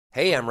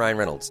Hey, I'm Ryan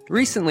Reynolds.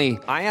 Recently,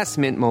 I asked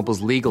Mint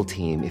Mobile's legal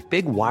team if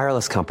big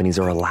wireless companies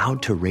are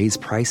allowed to raise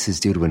prices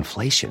due to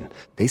inflation.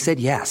 They said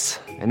yes.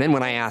 And then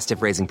when I asked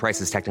if raising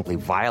prices technically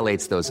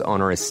violates those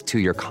onerous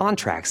two-year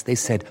contracts, they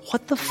said,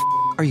 "What the f***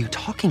 are you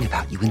talking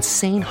about, you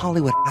insane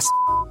Hollywood ass?"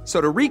 So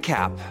to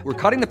recap, we're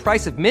cutting the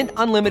price of Mint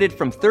Unlimited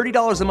from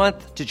 $30 a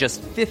month to just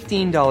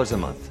 $15 a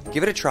month.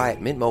 Give it a try at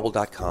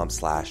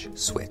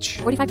mintmobile.com/switch.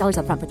 $45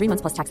 up front for 3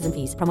 months plus taxes and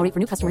fees. Promo rate for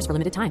new customers for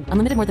limited time.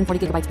 Unlimited more than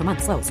 40 gigabytes per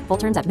month. Slows full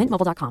terms at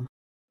mintmobile.com.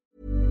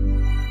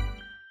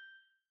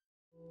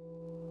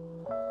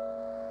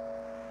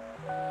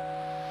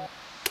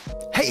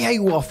 Hey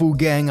Waffle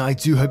Gang, I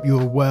do hope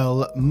you're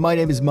well. My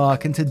name is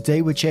Mark and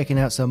today we're checking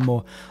out some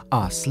more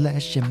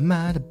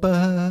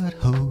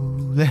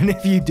r/your-mad-butthole. And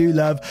if you do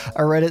love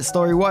a Reddit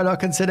story, why not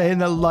consider hitting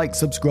the like,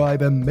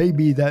 subscribe and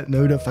maybe that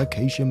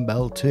notification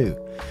bell too.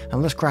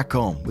 And let's crack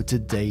on with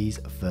today's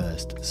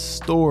first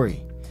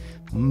story.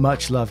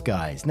 Much love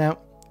guys. Now,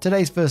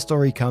 today's first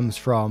story comes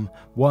from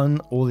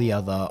One or the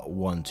Other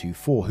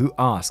 124 who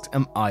asks,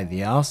 am I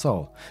the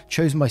arsehole?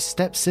 Chose my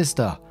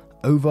stepsister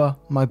over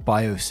my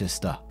bio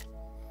sister.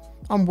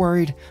 I'm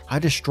worried I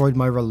destroyed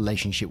my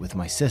relationship with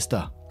my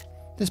sister.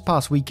 This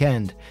past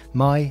weekend,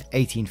 my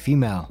 18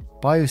 female,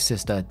 bio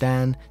sister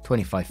Dan,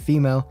 25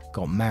 female,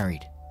 got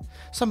married.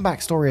 Some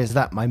backstory is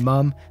that my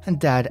mum and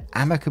dad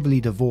amicably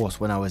divorced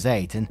when I was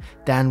 8 and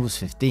Dan was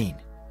 15.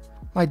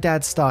 My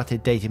dad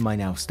started dating my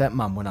now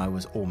stepmom when I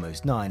was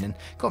almost 9 and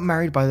got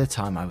married by the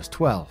time I was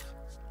 12.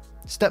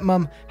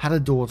 Stepmom had a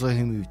daughter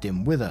who moved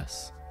in with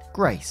us.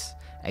 Grace,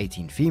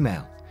 18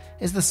 female,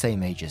 is the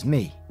same age as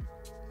me.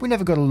 We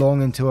never got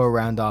along until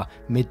around our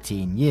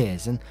mid-teen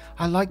years, and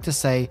I like to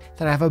say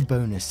that I have a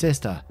bonus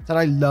sister that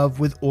I love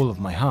with all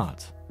of my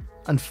heart.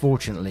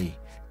 Unfortunately,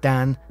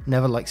 Dan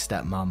never liked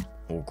stepmom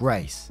or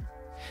Grace.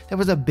 There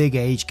was a big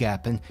age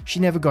gap and she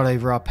never got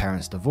over our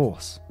parents'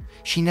 divorce.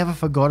 She never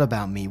forgot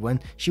about me when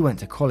she went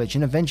to college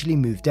and eventually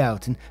moved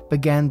out and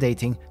began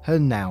dating her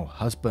now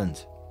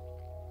husband.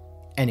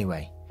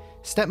 Anyway,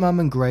 stepmom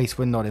and Grace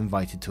were not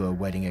invited to her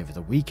wedding over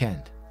the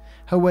weekend.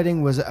 Her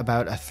wedding was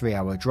about a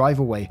 3-hour drive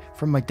away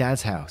from my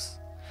dad's house.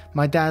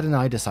 My dad and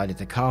I decided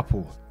to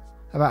carpool.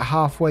 About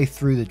halfway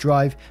through the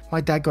drive,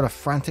 my dad got a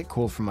frantic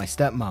call from my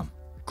stepmom.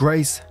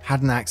 Grace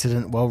had an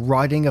accident while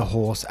riding a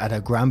horse at her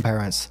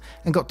grandparents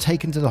and got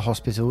taken to the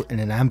hospital in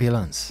an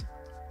ambulance.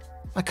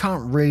 I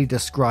can't really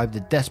describe the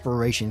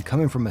desperation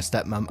coming from my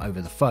stepmom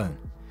over the phone.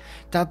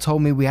 Dad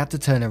told me we had to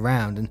turn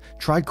around and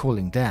tried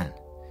calling Dan.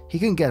 He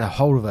couldn't get a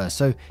hold of her,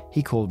 so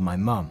he called my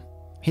mum.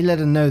 He let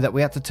her know that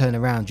we had to turn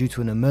around due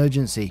to an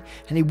emergency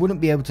and he wouldn't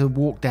be able to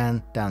walk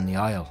Dan down the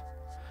aisle.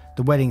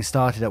 The wedding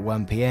started at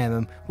 1 p.m.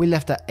 and we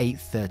left at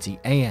 8:30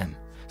 a.m,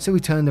 so we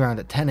turned around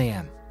at 10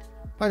 a.m.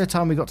 By the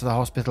time we got to the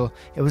hospital,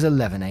 it was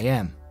 11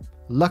 a.m.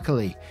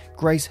 Luckily,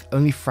 Grace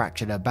only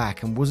fractured her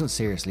back and wasn't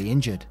seriously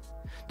injured.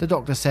 The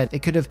doctor said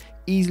it could have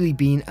easily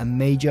been a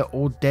major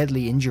or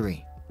deadly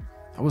injury.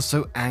 I was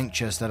so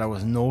anxious that I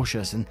was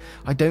nauseous and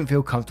I don't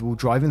feel comfortable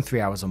driving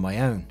 3 hours on my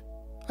own.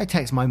 I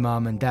text my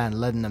mum and Dan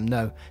letting them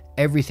know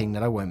everything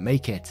that I won't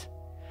make it.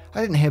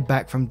 I didn't hear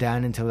back from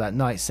Dan until that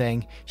night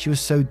saying she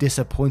was so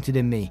disappointed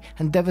in me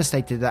and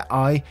devastated that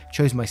I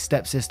chose my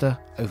stepsister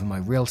over my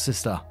real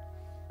sister.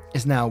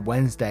 It's now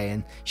Wednesday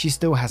and she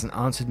still hasn't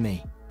answered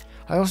me.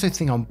 I also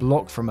think I'm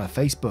blocked from her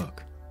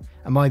Facebook.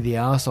 Am I the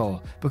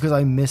arsehole because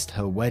I missed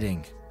her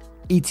wedding?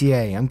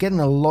 ETA, I'm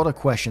getting a lot of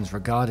questions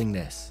regarding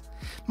this.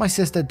 My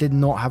sister did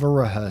not have a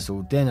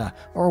rehearsal dinner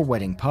or a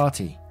wedding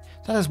party.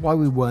 That is why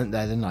we weren't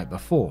there the night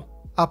before.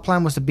 Our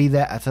plan was to be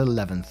there at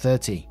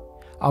 11:30.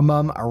 Our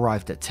mum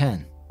arrived at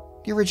 10.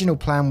 The original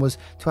plan was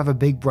to have a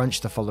big brunch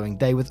the following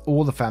day with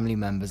all the family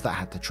members that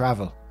had to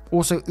travel.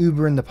 Also,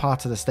 Uber in the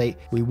part of the state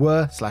we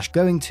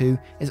were/going to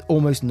is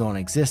almost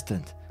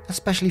non-existent,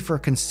 especially for a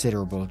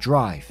considerable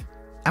drive.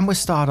 And we'll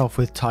start off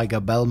with Tiger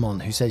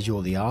Belmont, who says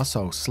you're the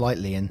arsehole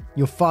slightly and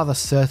your father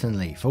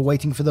certainly for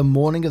waiting for the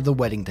morning of the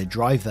wedding to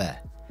drive there.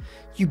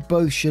 You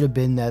both should have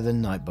been there the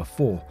night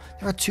before.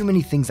 There are too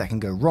many things that can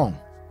go wrong.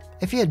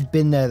 If he had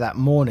been there that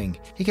morning,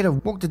 he could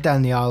have walked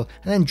down the aisle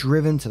and then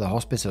driven to the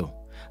hospital.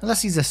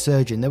 Unless he's a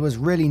surgeon, there was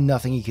really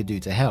nothing he could do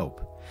to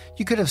help.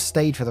 You could have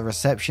stayed for the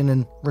reception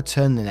and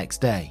returned the next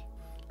day.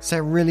 So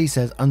it really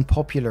says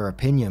unpopular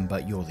opinion,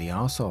 but you're the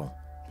arsehole.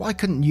 Why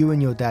couldn't you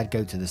and your dad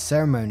go to the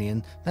ceremony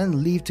and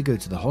then leave to go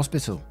to the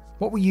hospital?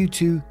 What were you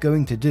two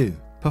going to do?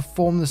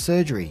 Perform the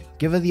surgery?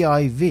 Give her the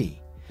IV?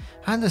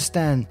 I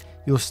understand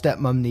your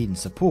stepmom needing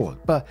support,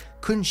 but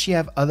couldn't she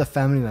have other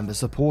family members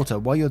support her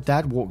while your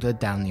dad walked her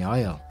down the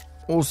aisle?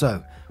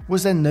 Also,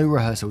 was there no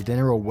rehearsal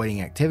dinner or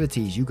wedding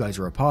activities you guys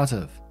were a part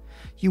of?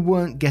 You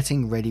weren't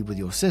getting ready with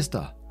your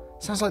sister.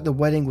 Sounds like the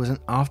wedding was an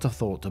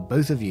afterthought to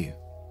both of you.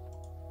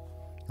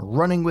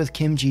 Running with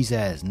Kimchi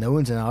says, no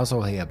one's an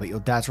arsehole here, but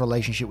your dad's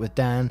relationship with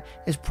Dan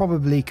is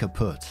probably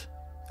kaput.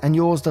 And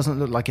yours doesn't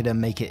look like it'll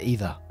make it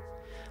either.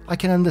 I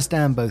can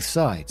understand both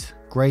sides.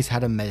 Grace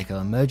had a medical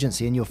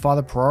emergency and your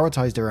father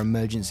prioritized her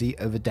emergency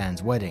over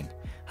Dan's wedding.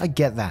 I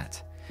get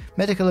that.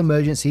 Medical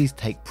emergencies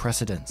take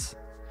precedence.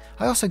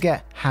 I also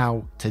get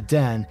how, to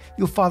Dan,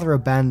 your father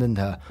abandoned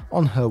her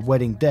on her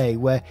wedding day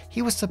where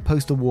he was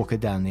supposed to walk her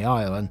down the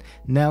aisle, and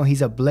now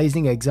he's a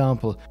blazing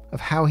example of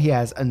how he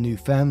has a new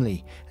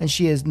family and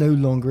she is no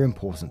longer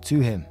important to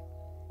him.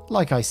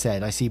 Like I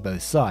said, I see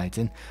both sides,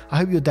 and I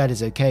hope your dad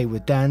is okay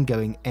with Dan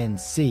going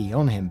NC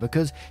on him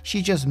because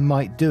she just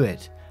might do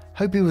it.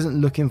 Hope he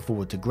wasn't looking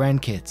forward to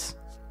grandkids.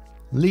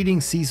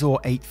 Leading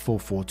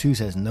Seesaw8442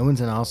 says no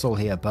one's an arsehole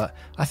here, but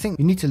I think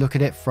you need to look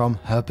at it from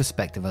her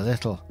perspective a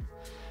little.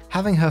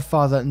 Having her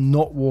father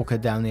not walk her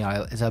down the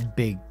aisle is a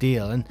big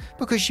deal, and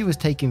because she was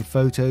taking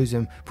photos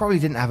and probably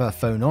didn't have her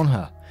phone on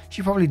her,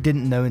 she probably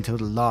didn't know until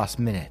the last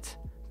minute.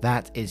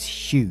 That is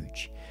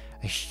huge.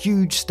 A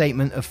huge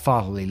statement of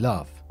fatherly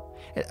love.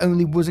 It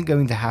only wasn't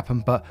going to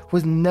happen, but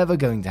was never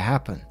going to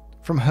happen.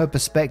 From her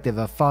perspective,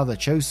 her father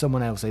chose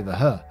someone else over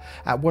her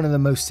at one of the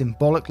most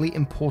symbolically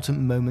important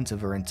moments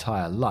of her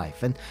entire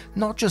life, and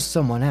not just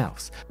someone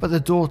else, but the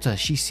daughter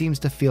she seems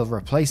to feel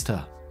replaced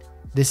her.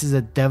 This is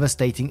a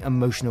devastating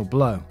emotional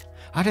blow.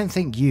 I don't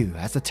think you,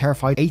 as a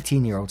terrified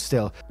 18-year-old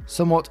still,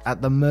 somewhat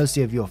at the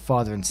mercy of your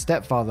father and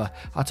stepfather,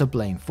 are to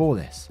blame for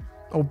this,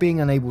 or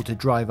being unable to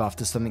drive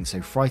after something so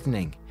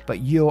frightening.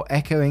 But you're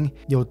echoing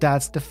your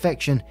dad's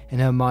defection in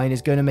her mind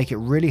is going to make it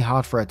really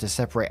hard for her to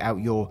separate out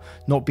your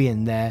not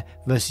being there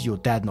versus your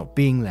dad not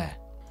being there.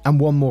 And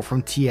one more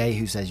from TA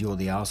who says you're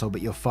the arsehole,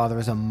 but your father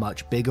is a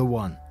much bigger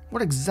one.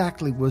 What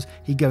exactly was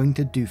he going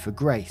to do for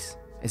Grace?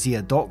 Is he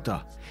a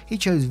doctor? He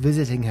chose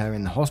visiting her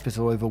in the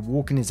hospital over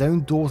walking his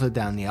own daughter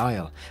down the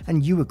aisle,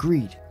 and you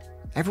agreed.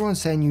 Everyone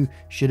saying you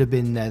should have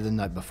been there the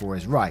night before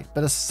is right,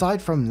 but aside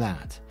from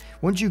that,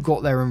 once you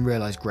got there and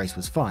realised Grace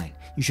was fine,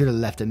 you should have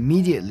left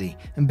immediately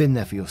and been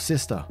there for your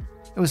sister.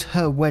 It was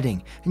her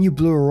wedding and you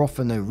blew her off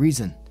for no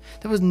reason.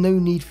 There was no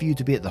need for you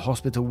to be at the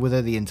hospital with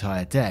her the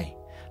entire day.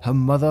 Her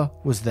mother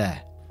was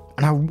there.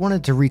 And I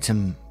wanted to read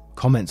some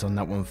comments on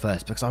that one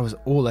first because I was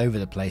all over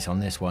the place on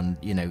this one,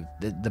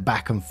 the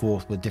back and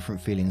forth with different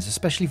feelings,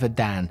 especially for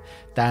Dan.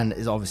 Dan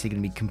is obviously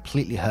going to be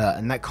completely hurt,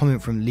 and that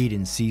comment from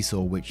Leading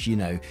Seesaw, which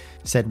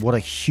said what a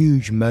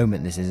huge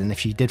moment this is, and if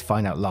she did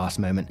find out last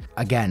moment,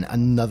 again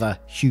another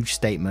huge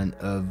statement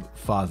of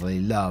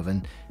fatherly love,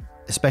 and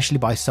especially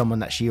by someone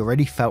that she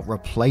already felt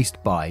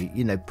replaced by.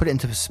 Put it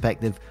into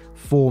perspective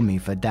for me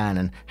for Dan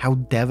and how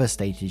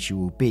devastated she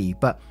will be.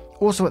 But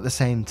also at the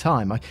same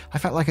time, I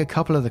felt like a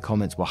couple of the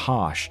comments were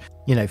harsh.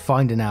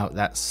 Finding out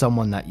that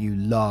someone that you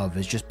love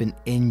has just been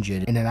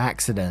injured in an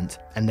accident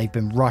and they've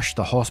been rushed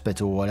to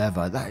hospital or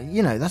whatever,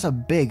 that's a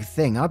big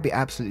thing. I'd be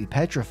absolutely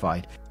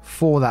petrified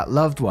for that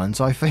loved one.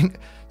 So I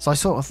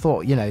sort of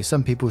thought,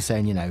 some people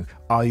saying,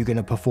 are you going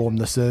to perform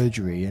the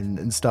surgery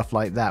and stuff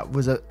like that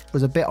was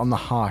a bit on the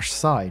harsh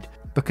side,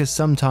 because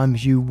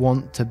sometimes you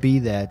want to be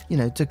there,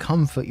 to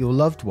comfort your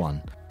loved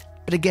one.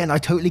 But again, I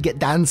totally get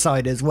Dan's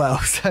side as well,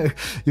 so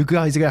you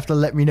guys are going to have to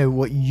let me know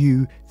what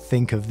you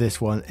think of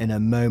this one in a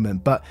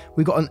moment. But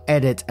we got an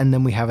edit and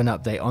then we have an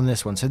update on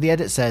this one. So the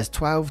edit says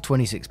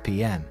 12:26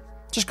 PM.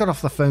 Just got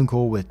off the phone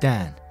call with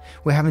Dan.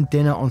 We're having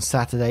dinner on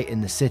Saturday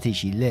in the city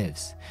she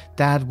lives.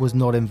 Dad was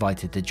not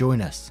invited to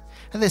join us.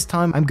 At this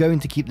time, I'm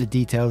going to keep the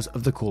details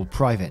of the call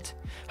private.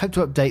 Hope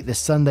to update this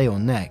Sunday or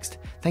next.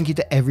 Thank you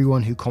to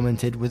everyone who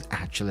commented with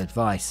actual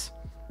advice.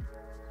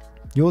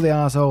 You're the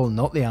arsehole,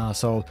 not the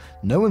arsehole.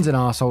 No one's an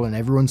arsehole and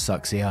everyone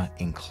sucks here,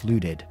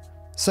 included.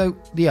 So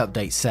the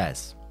update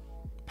says,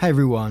 hey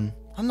everyone,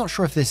 I'm not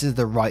sure if this is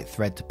the right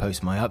thread to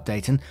post my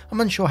update, and I'm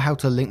unsure how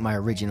to link my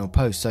original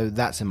post, so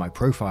that's in my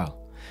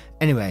profile.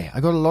 Anyway, I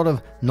got a lot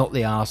of not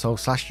the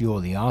arsehole / you're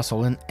the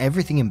arsehole and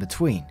everything in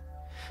between.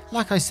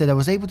 Like I said, I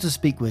was able to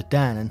speak with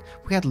Dan and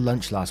we had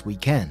lunch last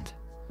weekend.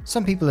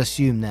 Some people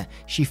assume that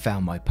she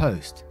found my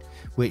post,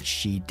 which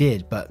she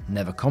did but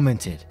never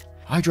commented.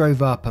 I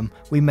drove up and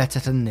we met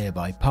at a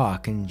nearby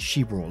park and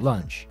she brought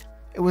lunch.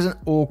 It was an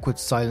awkward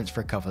silence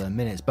for a couple of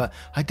minutes, but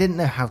I didn't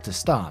know how to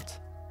start.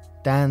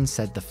 Dan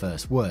said the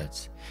first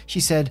words. She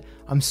said,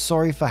 I'm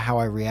sorry for how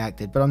I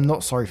reacted, but I'm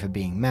not sorry for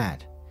being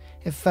mad.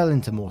 It fell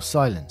into more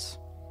silence.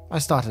 I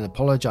started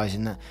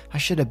apologizing that I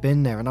should have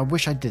been there and I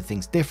wish I did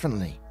things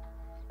differently.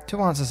 To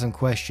answer some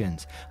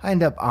questions, I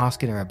ended up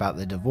asking her about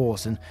the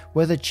divorce and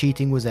whether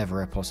cheating was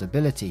ever a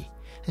possibility,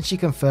 and she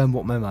confirmed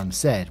what my mum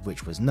said,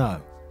 which was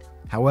no.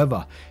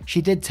 However,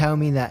 she did tell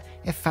me that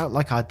it felt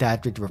like our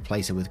dad did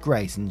replace her with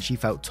Grace and she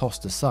felt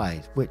tossed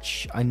aside,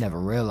 which I never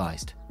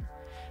realised.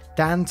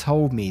 Dan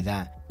told me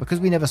that because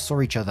we never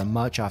saw each other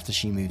much after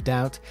she moved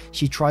out,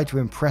 she tried to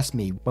impress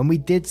me when we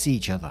did see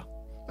each other.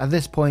 At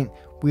this point,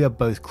 we were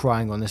both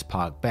crying on this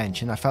park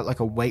bench and I felt like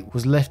a weight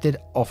was lifted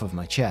off of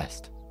my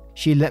chest.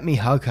 She let me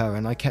hug her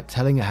and I kept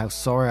telling her how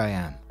sorry I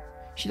am.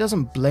 She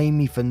doesn't blame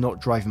me for not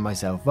driving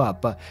myself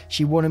up, but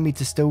she wanted me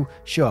to still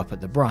show up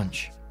at the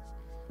brunch.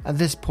 At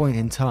this point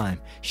in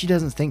time, she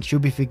doesn't think she'll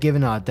be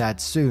forgiving our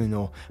dad soon,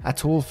 or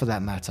at all for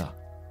that matter.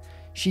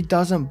 She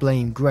doesn't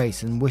blame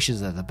Grace and wishes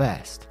her the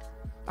best.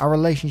 Our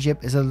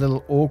relationship is a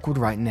little awkward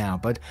right now,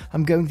 but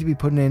I'm going to be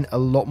putting in a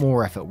lot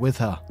more effort with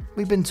her.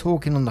 We've been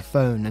talking on the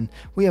phone and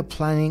we are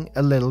planning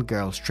a little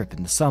girls trip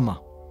in the summer.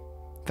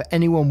 For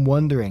anyone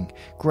wondering,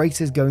 Grace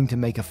is going to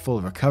make a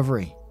full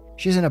recovery.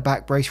 She's in a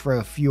back brace for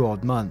a few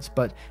odd months,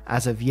 but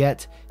as of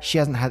yet, she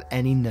hasn't had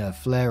any nerve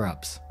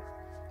flare-ups.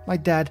 My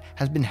dad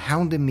has been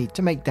hounding me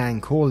to make Dan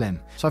call him,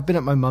 so I've been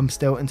at my mum's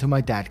still until my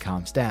dad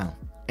calms down.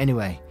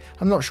 Anyway,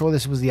 I'm not sure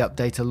this was the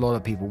update a lot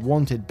of people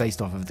wanted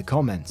based off of the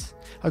comments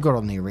I got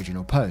on the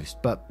original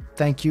post, but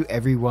thank you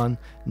everyone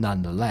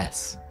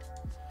nonetheless.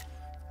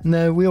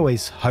 No, we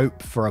always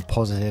hope for a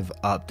positive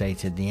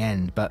update at the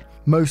end, but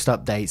most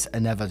updates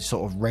are never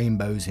sort of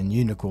rainbows and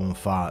unicorn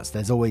farts.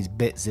 There's always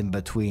bits in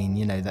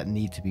between, that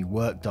need to be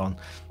worked on.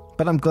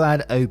 But I'm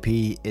glad OP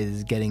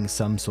is getting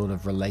some sort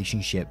of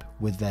relationship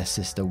with their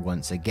sister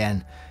once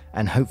again,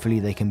 and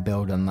hopefully they can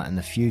build on that in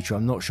the future.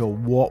 I'm not sure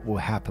what will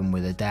happen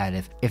with the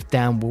dad, if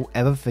Dan will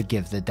ever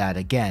forgive the dad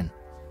again.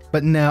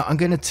 But now I'm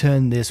going to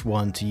turn this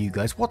one to you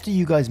guys. What do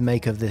you guys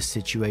make of this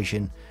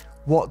situation?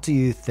 What do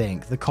you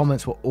think? The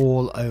comments were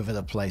all over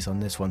the place on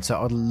this one,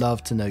 so I'd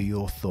love to know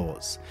your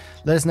thoughts.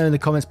 Let us know in the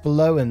comments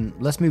below, and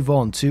let's move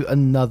on to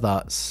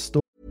another story.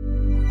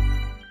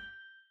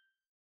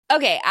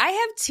 Okay, I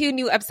have two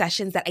new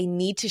obsessions that I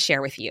need to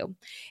share with you.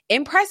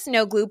 Impress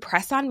No Glue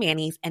Press-On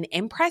Manis and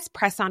Impress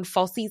Press-On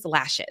Falsies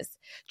Lashes.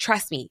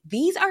 Trust me,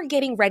 these are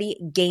getting ready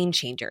game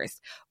changers.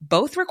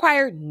 Both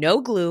require no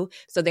glue,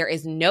 so there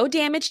is no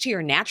damage to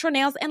your natural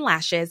nails and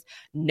lashes,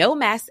 no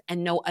mess,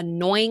 and no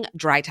annoying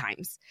dry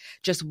times.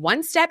 Just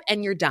one step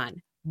and you're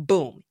done.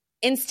 Boom.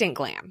 Instant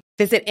glam.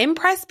 Visit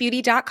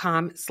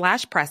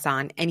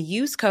impressbeauty.com/presson and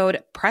use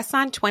code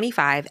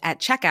PRESSON25 at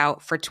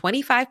checkout for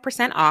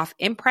 25% off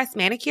Impress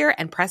Manicure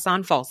and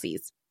Press-On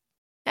Falsies.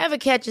 Ever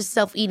catch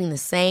yourself eating the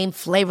same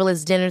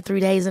flavorless dinner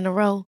 3 days in a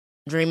row?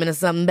 Dreaming of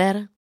something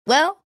better?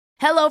 Well,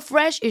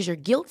 HelloFresh is your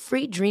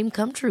guilt-free dream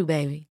come true,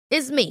 baby.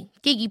 It's me,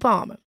 Keke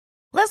Palmer.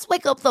 Let's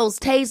wake up those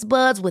taste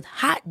buds with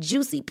hot,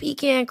 juicy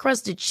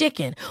pecan-crusted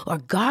chicken or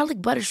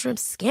garlic butter shrimp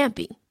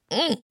scampi.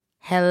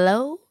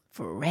 Hello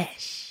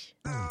Fresh.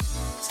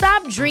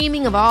 Stop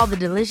dreaming of all the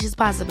delicious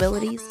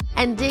possibilities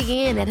and dig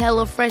in at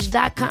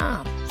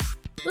HelloFresh.com.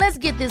 Let's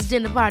get this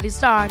dinner party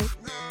started.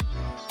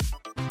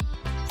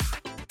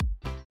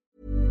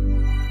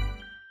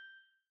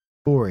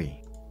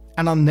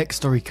 And our next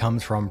story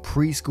comes from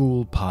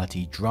Preschool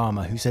Party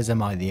Drama, who says,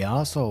 am I the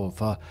arsehole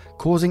for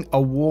causing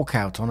a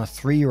walkout on a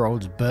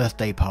 3-year-old's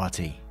birthday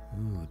party?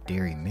 Ooh,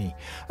 dearie me.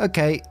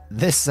 Okay,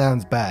 this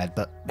sounds bad,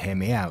 but hear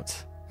me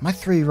out. My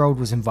 3-year-old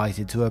was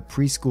invited to a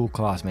preschool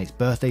classmate's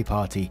birthday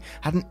party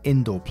at an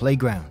indoor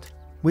playground.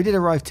 We did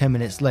arrive 10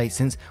 minutes late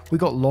since we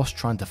got lost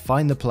trying to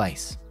find the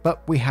place,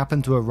 but we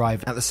happened to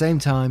arrive at the same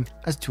time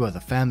as 2 other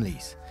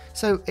families,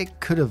 so it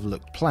could have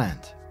looked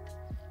planned.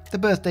 The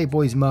birthday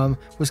boy's mum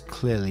was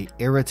clearly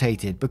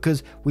irritated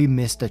because we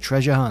missed a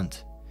treasure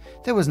hunt.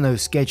 There was no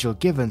schedule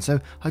given, so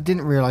I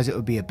didn't realise it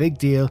would be a big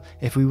deal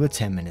if we were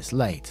 10 minutes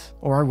late,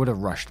 or I would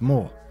have rushed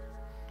more.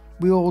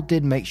 We all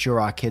did make sure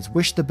our kids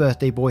wished the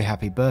birthday boy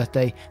happy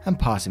birthday and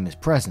passed him his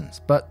presents,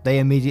 but they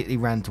immediately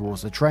ran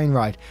towards the train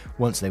ride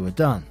once they were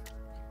done.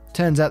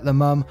 Turns out the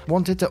mum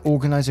wanted to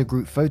organise a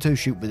group photo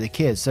shoot with the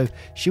kids, so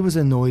she was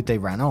annoyed they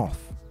ran off.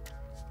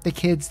 The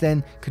kids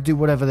then could do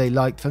whatever they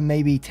liked for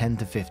maybe 10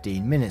 to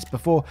 15 minutes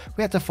before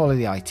we had to follow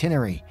the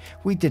itinerary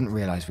we didn't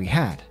realise we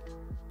had.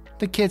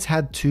 The kids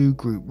had 2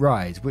 group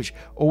rides, which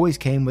always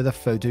came with a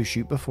photo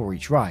shoot before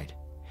each ride.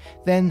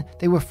 Then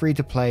they were free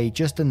to play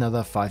just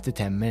another 5 to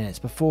 10 minutes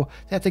before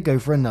they had to go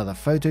for another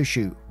photo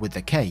shoot with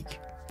the cake.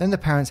 Then the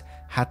parents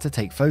had to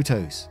take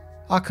photos.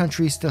 Our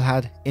country still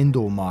had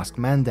indoor mask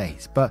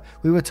mandates, but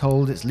we were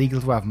told it's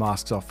legal to have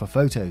masks off for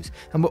photos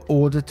and were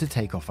ordered to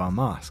take off our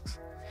masks.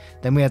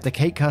 Then we had the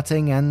cake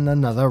cutting and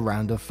another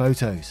round of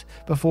photos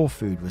before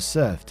food was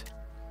served.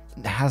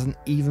 It hasn't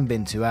even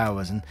been 2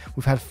 hours and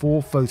we've had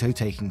 4 photo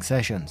taking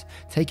sessions,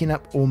 taking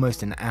up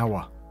almost an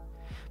hour.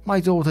 My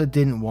daughter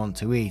didn't want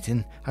to eat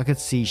and I could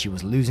see she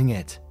was losing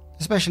it,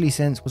 especially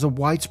since it was a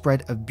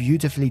widespread of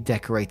beautifully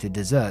decorated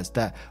desserts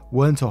that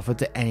weren't offered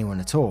to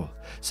anyone at all,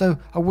 so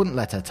I wouldn't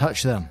let her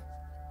touch them.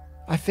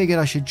 I figured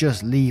I should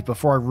just leave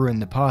before I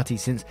ruined the party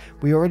since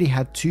we already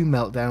had 2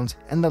 meltdowns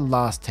in the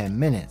last 10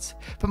 minutes,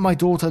 but my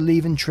daughter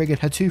leaving triggered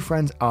her 2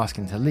 friends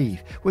asking to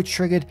leave, which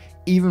triggered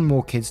even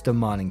more kids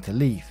demanding to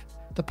leave.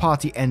 The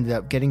party ended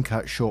up getting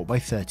cut short by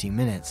 30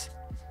 minutes.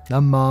 The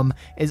mum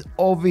is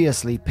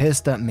obviously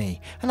pissed at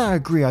me, and I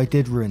agree I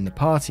did ruin the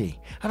party,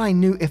 and I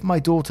knew if my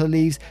daughter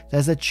leaves,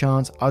 there's a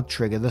chance I'd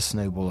trigger the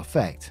snowball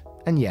effect.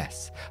 And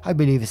yes, I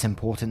believe it's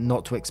important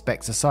not to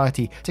expect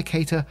society to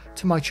cater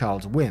to my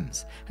child's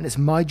whims, and it's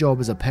my job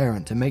as a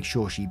parent to make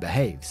sure she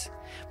behaves.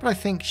 But I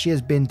think she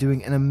has been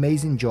doing an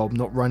amazing job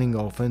not running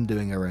off and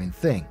doing her own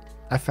thing.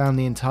 I found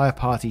the entire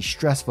party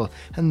stressful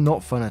and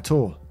not fun at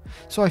all,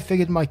 so I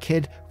figured my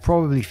kid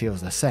probably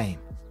feels the same.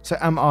 So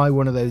am I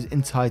one of those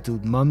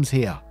entitled mums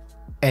here?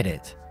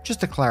 Edit. Just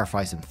to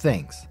clarify some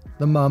things.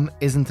 The mum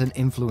isn't an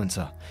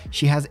influencer.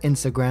 She has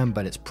Instagram,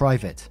 but it's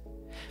private.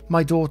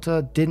 My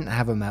daughter didn't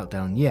have a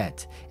meltdown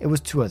yet. It was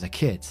 2 other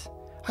kids.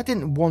 I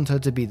didn't want her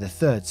to be the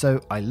third,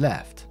 so I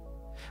left.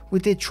 We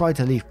did try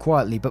to leave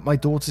quietly, but my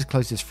daughter's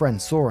closest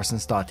friend saw us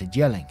and started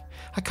yelling.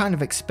 I kind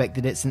of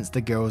expected it since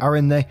the girls are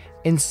in the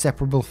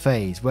inseparable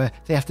phase where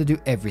they have to do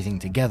everything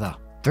together.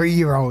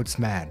 3-year-olds,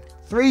 man.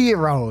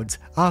 3-year-olds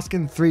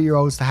asking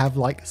 3-year-olds to have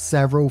like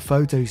several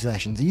photo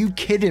sessions. Are you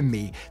kidding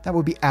me? That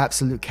would be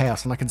absolute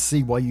chaos, and I can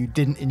see why you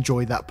didn't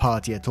enjoy that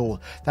party at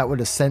all. That would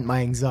have sent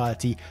my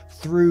anxiety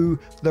through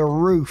the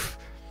roof.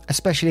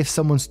 Especially if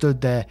someone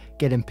stood there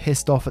getting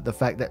pissed off at the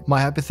fact that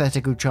my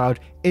hypothetical child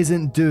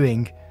isn't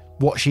doing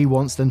what she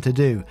wants them to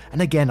do.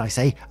 And again, I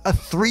say a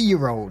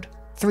 3-year-old.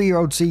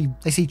 3-year-olds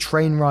see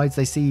train rides,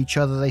 they see each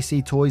other, they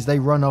see toys, they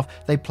run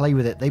off, they play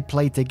with it, they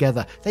play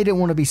together. They don't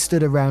want to be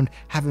stood around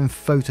having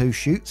photo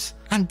shoots.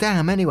 And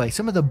damn, anyway,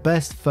 some of the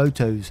best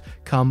photos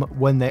come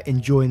when they're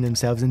enjoying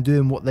themselves and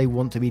doing what they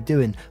want to be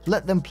doing.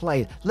 Let them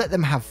play, let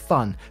them have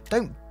fun.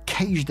 Don't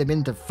cage them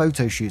into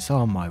photo shoots.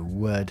 Oh my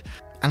word.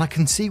 And I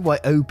can see why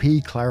OP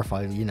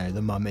clarified,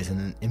 the mum isn't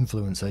an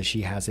influencer,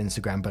 she has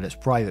Instagram, but it's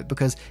private,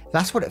 because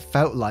that's what it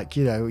felt like.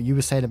 You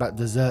were saying about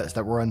desserts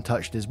that were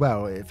untouched as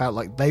well. It felt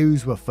like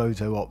those were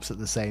photo ops at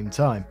the same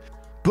time.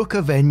 Book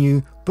a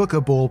venue, book a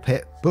ball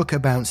pit, book a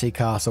bouncy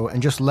castle,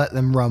 and just let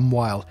them run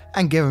wild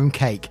and give them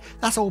cake.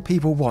 That's all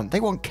people want. They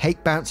want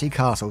cake bouncy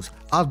castles.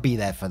 I'd be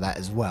there for that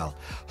as well.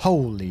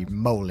 Holy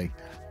moly.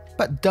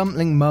 But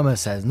Dumpling Mama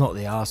says, not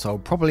the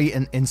arsehole, probably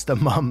an Insta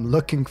mum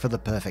looking for the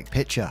perfect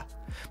picture.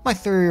 My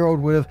 3-year-old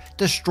would have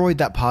destroyed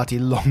that party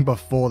long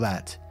before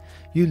that.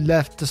 You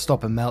left to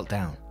stop a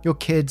meltdown. Your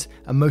kids'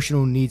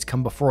 emotional needs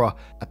come before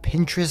a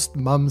Pinterest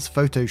mum's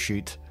photo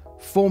shoot.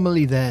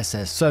 Formerly there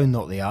says, so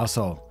not the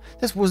arsehole.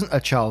 This wasn't a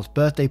child's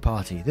birthday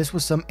party. This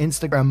was some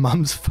Instagram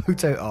mum's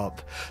photo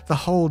op. The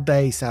whole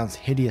day sounds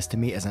hideous to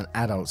me as an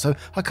adult, so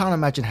I can't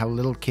imagine how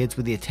little kids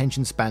with the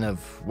attention span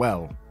of,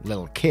 well,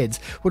 little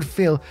kids would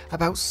feel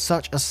about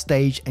such a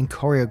staged and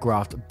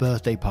choreographed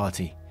birthday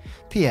party.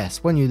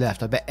 P.S. When you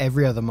left, I bet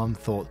every other mum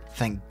thought,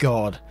 thank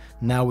God,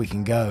 now we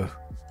can go.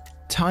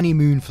 Tiny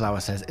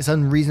Moonflower says, it's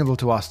unreasonable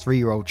to ask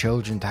 3-year-old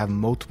children to have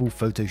multiple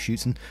photo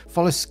shoots and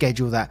follow a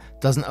schedule that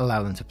doesn't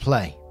allow them to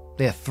play.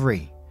 They are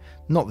 3.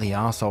 Not the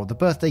arsehole. The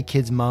birthday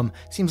kid's mum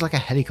seems like a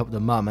helicopter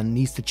mum and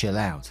needs to chill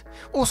out.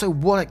 Also,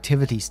 what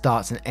activity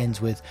starts and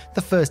ends with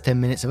the first 10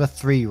 minutes of a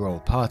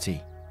 3-year-old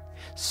party?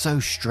 So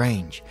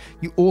strange.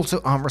 You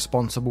also aren't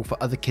responsible for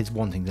other kids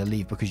wanting to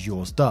leave because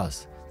yours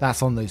does.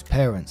 That's on those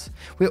parents.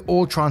 We're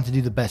all trying to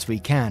do the best we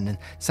can, and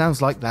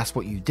sounds like that's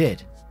what you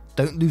did.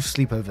 Don't lose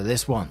sleep over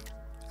this one.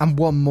 And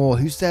one more,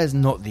 who says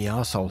not the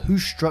arsehole, who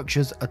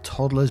structures a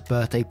toddler's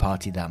birthday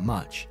party that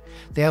much?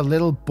 They are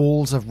little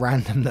balls of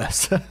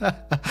randomness,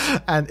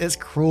 and it's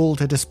cruel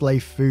to display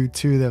food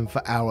to them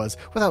for hours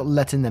without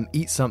letting them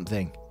eat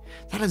something.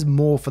 That is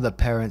more for the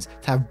parents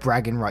to have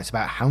bragging rights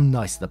about how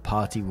nice the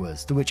party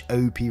was, to which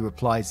OP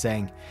replied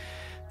saying,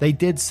 they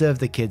did serve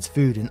the kids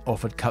food and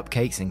offered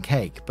cupcakes and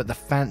cake, but the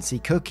fancy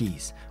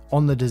cookies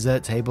on the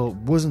dessert table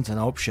wasn't an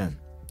option.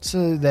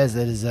 So there's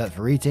the dessert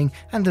for eating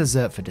and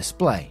dessert for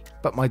display.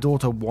 But my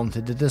daughter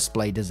wanted to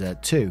display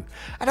dessert too.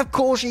 And of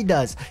course she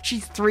does.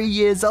 She's 3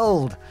 years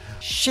old.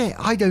 Shit,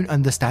 I don't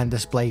understand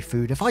display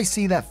food. If I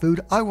see that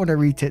food, I want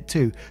to eat it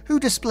too. Who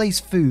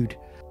displays food?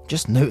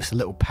 Just notice a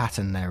little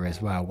pattern there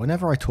as well.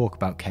 Whenever I talk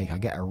about cake, I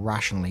get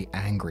irrationally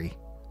angry.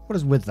 What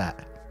is with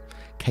that?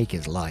 Cake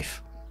is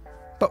life.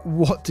 But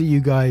what do you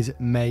guys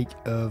make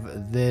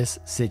of this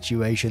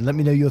situation? Let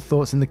me know your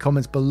thoughts in the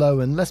comments below,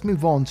 and let's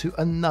move on to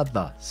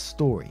another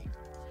story.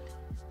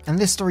 And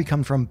this story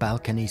comes from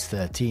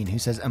Balconies13, who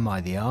says, am I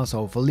the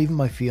arsehole for leaving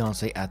my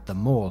fiance at the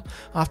mall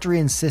after he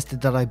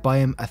insisted that I buy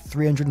him a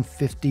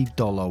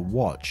 $350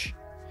 watch?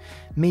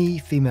 Me,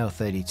 female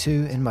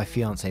 32, and my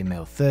fiance,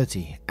 male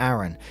 30,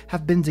 Aaron,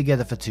 have been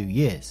together for 2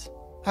 years.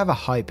 I have a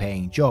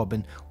high-paying job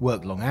and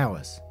work long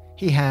hours.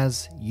 He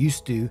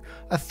used to,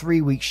 a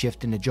 3-week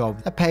shift in a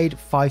job that paid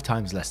 5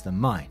 times less than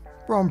mine.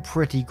 We're on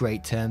pretty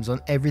great terms on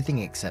everything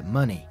except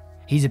money.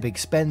 He's a big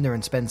spender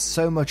and spends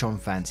so much on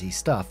fancy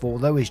stuff,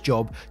 although his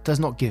job does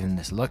not give him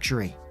this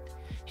luxury.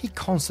 He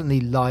constantly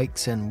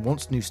likes and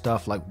wants new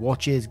stuff like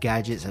watches,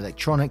 gadgets,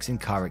 electronics,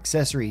 and car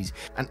accessories,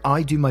 and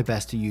I do my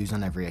best to use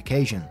on every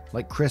occasion,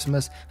 like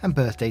Christmas and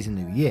birthdays and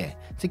New Year,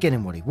 to get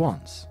him what he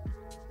wants.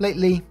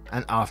 Lately,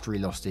 and after he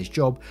lost his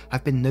job,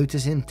 I've been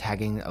noticing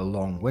tagging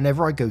along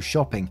whenever I go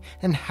shopping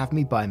and have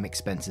me buy him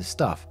expensive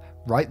stuff,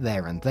 right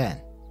there and then.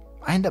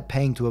 I end up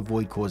paying to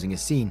avoid causing a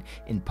scene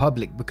in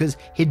public because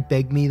he'd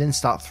beg me then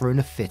start throwing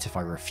a fit if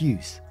I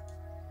refuse.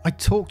 I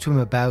talked to him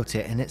about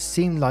it and it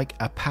seemed like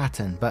a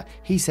pattern, but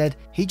he said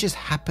he just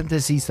happened to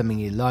see something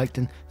he liked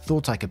and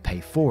thought I could pay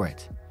for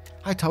it.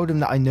 I told him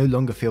that I no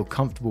longer feel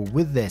comfortable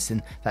with this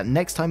and that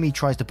next time he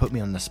tries to put me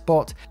on the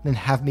spot, then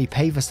have me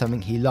pay for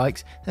something he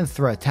likes, then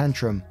throw a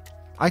tantrum.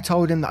 I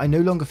told him that I no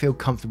longer feel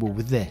comfortable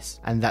with this,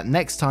 and that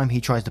next time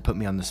he tries to put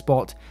me on the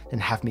spot, then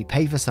have me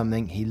pay for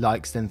something he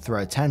likes, then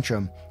throw a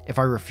tantrum. If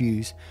I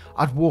refuse,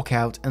 I'd walk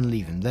out and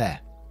leave him there.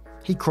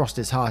 He crossed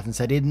his heart and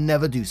said he'd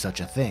never do such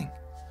a thing.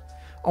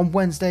 On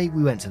Wednesday,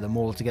 we went to the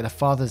mall to get a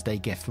Father's Day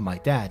gift for my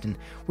dad, and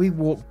we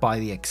walked by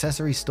the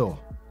accessory store.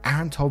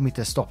 Aaron told me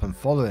to stop and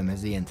follow him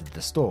as he entered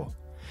the store.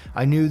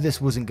 I knew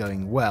this wasn't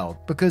going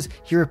well because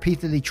he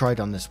repeatedly tried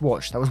on this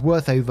watch that was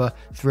worth over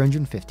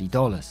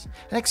 $350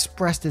 and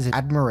expressed his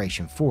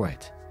admiration for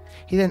it.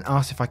 He then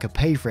asked if I could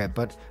pay for it,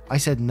 but I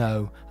said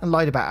no and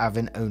lied about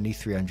having only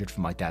 $300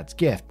 for my dad's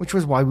gift, which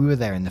was why we were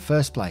there in the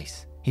first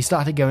place. He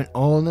started going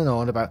on and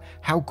on about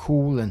how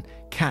cool and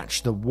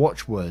catch the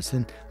watch was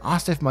and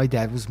asked if my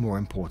dad was more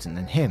important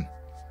than him.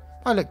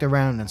 I looked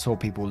around and saw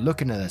people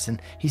looking at us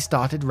and he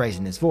started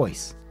raising his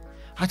voice.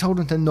 I told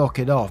him to knock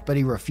it off, but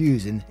he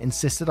refused and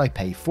insisted I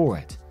pay for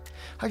it.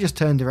 I just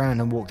turned around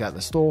and walked out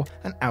the store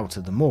and out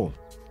of the mall.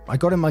 I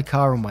got in my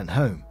car and went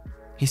home.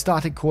 He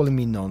started calling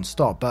me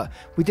non-stop, but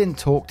we didn't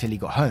talk till he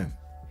got home.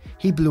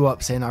 He blew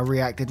up saying I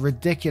reacted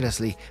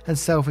ridiculously and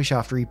selfish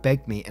after he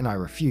begged me and I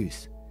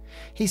refused.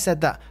 He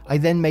said that I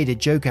then made a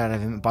joke out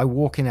of him by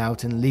walking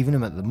out and leaving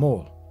him at the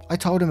mall. I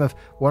told him of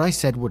what I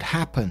said would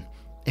happen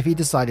if he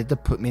decided to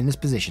put me in this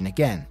position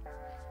again.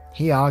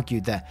 He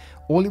argued that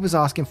all he was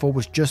asking for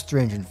was just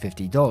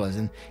 $350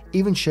 and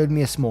even showed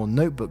me a small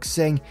notebook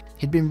saying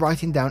he'd been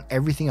writing down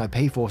everything I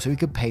paid for so he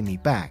could pay me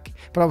back,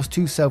 but I was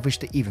too selfish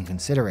to even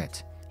consider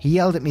it. He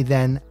yelled at me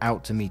then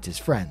out to meet his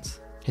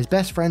friends. His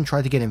best friend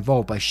tried to get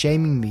involved by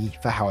shaming me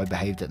for how I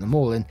behaved at the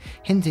mall and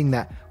hinting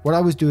that what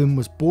I was doing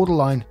was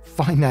borderline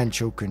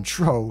financial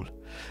control.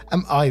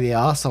 Am I the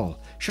arsehole?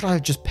 Should I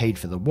have just paid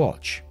for the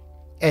watch?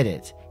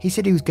 Edit. He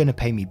said he was going to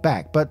pay me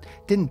back, but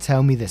didn't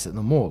tell me this at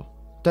the mall.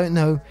 Don't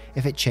know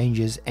if it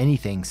changes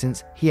anything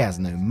since he has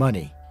no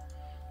money.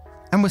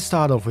 And we'll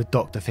start off with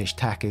Dr. Fish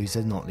Taco, who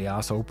says not the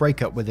arsehole,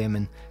 break up with him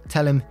and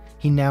tell him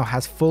he now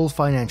has full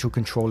financial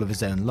control of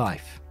his own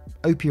life.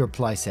 Opie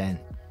replies saying,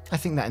 I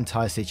think that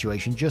entire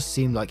situation just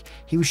seemed like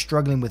he was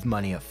struggling with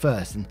money at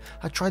first and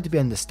I tried to be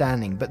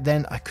understanding, but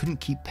then I couldn't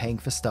keep paying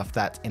for stuff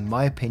that, in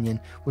my opinion,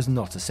 was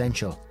not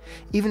essential,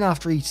 even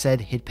after he said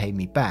he'd pay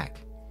me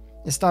back.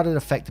 It started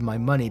affecting my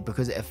money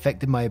because it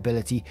affected my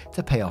ability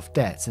to pay off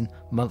debts and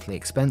monthly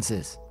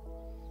expenses.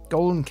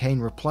 Golden Kane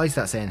replies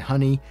that saying,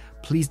 honey,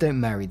 please don't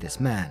marry this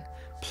man.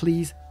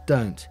 Please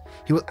don't.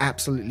 He will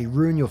absolutely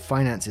ruin your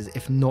finances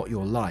if not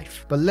your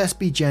life. But let's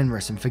be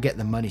generous and forget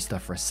the money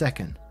stuff for a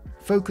second.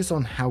 Focus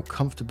on how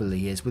comfortable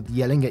he is with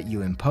yelling at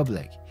you in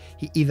public.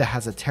 He either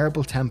has a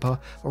terrible temper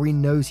or he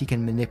knows he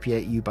can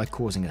manipulate you by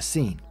causing a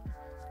scene.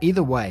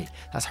 Either way,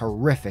 that's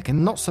horrific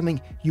and not something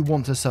you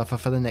want to suffer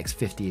for the next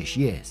 50-ish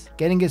years.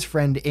 Getting his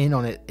friend in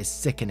on it is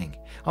sickening.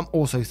 I'm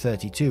also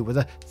 32 with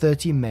a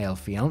 30 male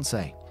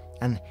fiance,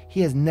 and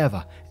he has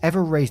never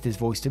ever raised his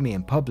voice to me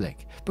in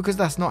public because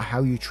that's not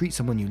how you treat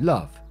someone you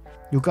love.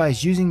 Your guy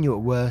is using you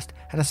at worst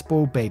and a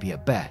spoiled baby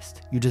at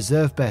best. You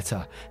deserve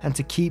better and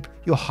to keep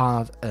your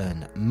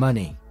hard-earned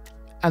money.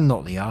 And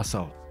not the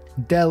arsehole.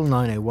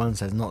 Del901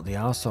 says not the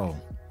arsehole.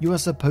 You are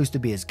supposed to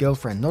be his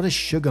girlfriend, not his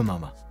sugar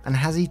mama. And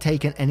has he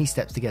taken any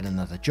steps to get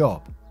another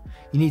job?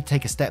 You need to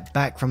take a step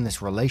back from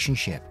this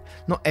relationship.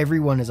 Not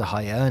everyone is a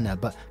high earner,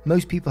 but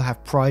most people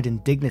have pride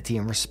and dignity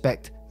and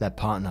respect their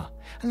partner.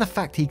 And the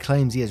fact he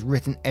claims he has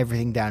written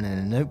everything down in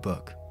a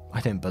notebook, I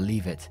don't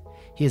believe it.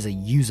 He is a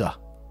user.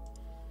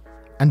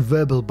 And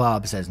Verbal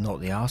Barb says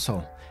not the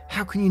arsehole.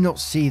 How can you not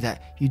see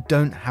that you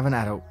don't have an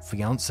adult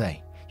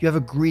fiance? You have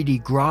a greedy,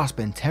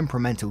 grasping,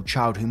 temperamental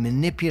child who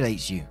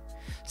manipulates you.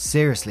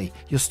 Seriously,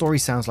 your story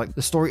sounds like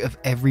the story of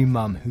every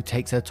mum who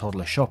takes her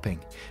toddler shopping,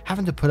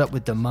 having to put up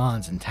with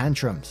demands and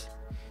tantrums.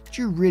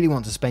 Do you really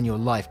want to spend your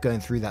life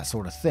going through that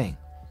sort of thing?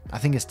 I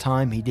think it's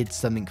time he did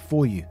something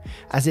for you,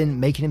 as in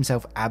making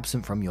himself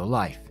absent from your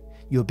life.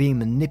 You're being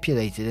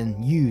manipulated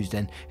and used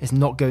and it's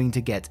not going to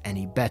get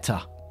any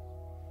better.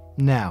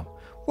 Now,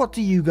 what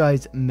do you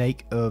guys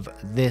make of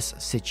this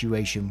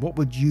situation? What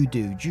would you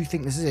do? Do you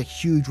think this is a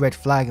huge red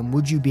flag and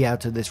would you be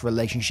out of this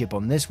relationship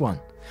on this one?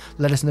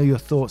 Let us know your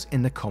thoughts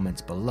in the comments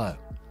below.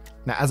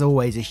 Now, as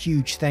always, a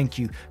huge thank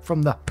you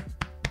from the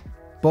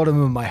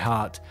bottom of my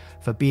heart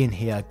for being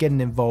here,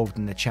 getting involved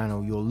in the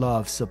channel. Your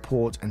love,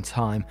 support and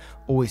time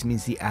always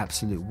means the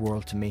absolute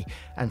world to me.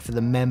 And for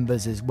the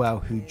members as well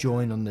who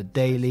join on the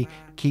daily,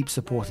 keep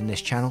supporting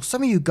this channel.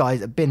 Some of you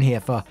guys have been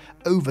here for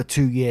over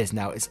 2 years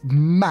now. It's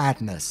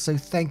madness. So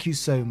thank you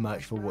so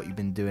much for what you've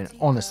been doing,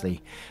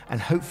 honestly.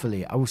 And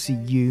hopefully I will see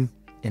you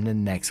in the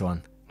next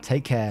one.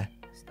 Take care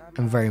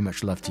and very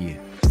much love to you.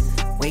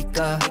 Wake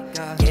up,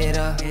 get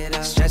up,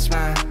 stretch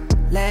my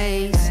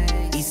legs,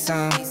 eat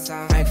some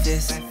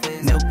breakfast,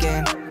 milk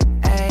and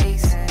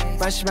eggs,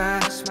 brush my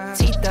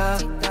teeth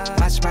up,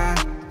 wash my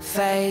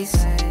face,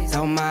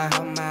 throw my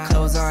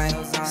clothes on,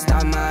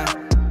 start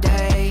my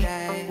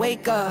day.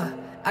 Wake up,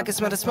 I can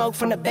smell the smoke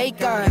from the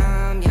bacon.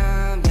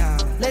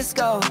 Let's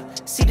go,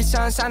 see the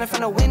sun shining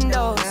from the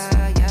windows.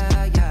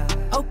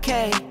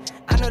 Okay,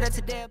 I know that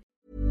today.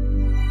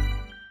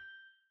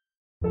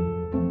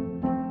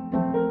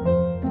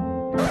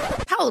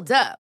 Hold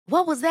up.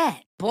 What was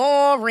that?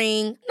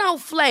 Boring. No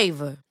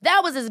flavor.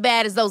 That was as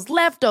bad as those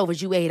leftovers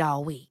you ate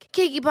all week.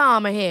 Keke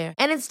Palmer here,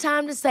 and it's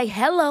time to say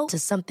hello to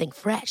something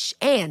fresh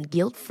and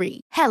guilt-free.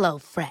 Hello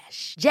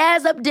Fresh.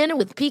 Jazz up dinner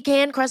with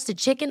pecan-crusted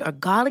chicken or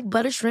garlic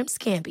butter shrimp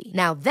scampi.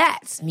 Now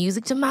that's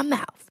music to my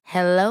mouth.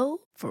 Hello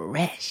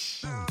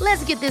Fresh.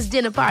 Let's get this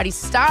dinner party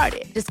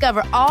started.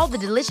 Discover all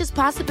the delicious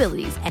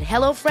possibilities at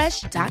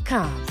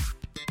HelloFresh.com.